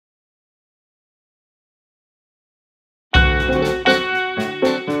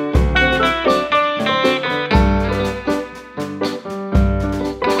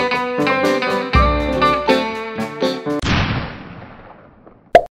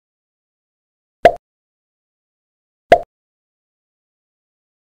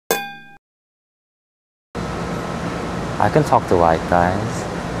I can talk to white guys.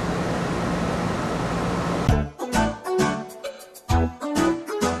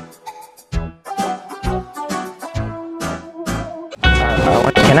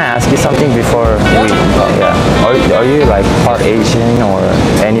 Can I ask you something before we... yeah. Are you like part Asian or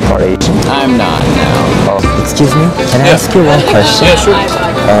any part Asian? I'm not, no. Oh, excuse me? Can I ask you one question? Yeah, sure.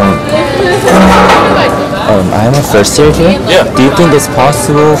 I'm a first year here. Yeah. Do you think it's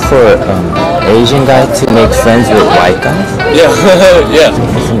possible for Asian guy to make friends with white guys? Yeah, yeah.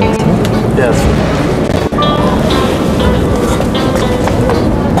 Yes.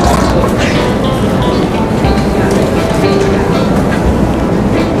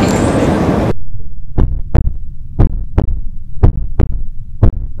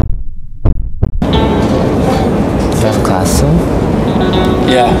 Do you have class soon?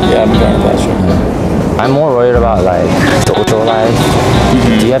 Yeah, I'm going to classroom. I'm more worried about like social life.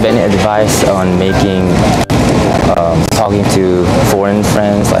 Do you have any advice on making, talking to foreign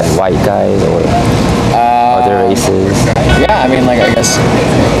friends like white guys or other races? Yeah, I mean, like, I guess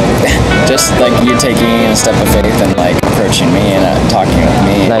just like you taking a step of faith and like approaching me and talking with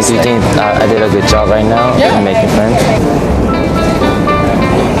me. Like, do you think I did a good job right now in making friends?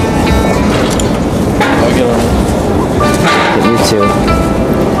 You too.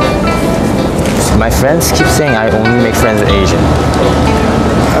 My friends keep saying I only make friends with Asian.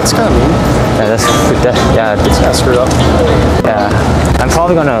 That's kind of mean. Yeah, It's kind of screwed up. yeah. I'm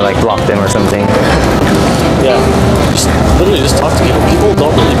probably gonna like block them or something. Yeah. Literally just talk to people. People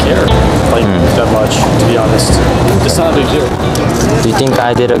don't really care like that much, to be honest. It's not a big deal. Do you think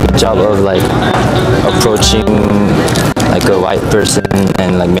I did a good job of like approaching like a white person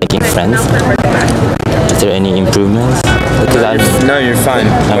and like making friends? Is there any improvements? No, you're fine.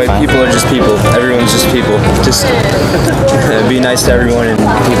 I'm fine. People are just people. Everyone's just people. Just be nice to everyone, and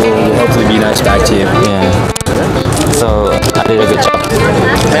people will hopefully be nice back to you. Yeah. So I did a good job.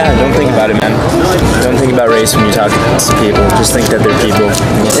 Yeah, don't think about it, man. Don't think about race when you talk to people. Just think that they're people.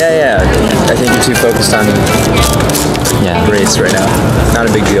 Yeah. I think you're too focused on race right now. Not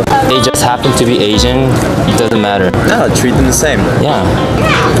a big deal. They just happen to be Asian. It doesn't matter. No, treat them the same. Yeah.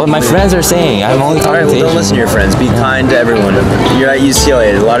 But my friends are saying I'm only talking Alright, to well, don't Asian. listen to your friends. Be kind to everyone. You're at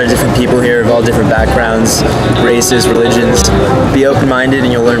UCLA. A lot of different people here of all different backgrounds, races, religions. Be open-minded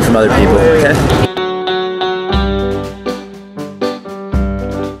and you'll learn from other people, okay?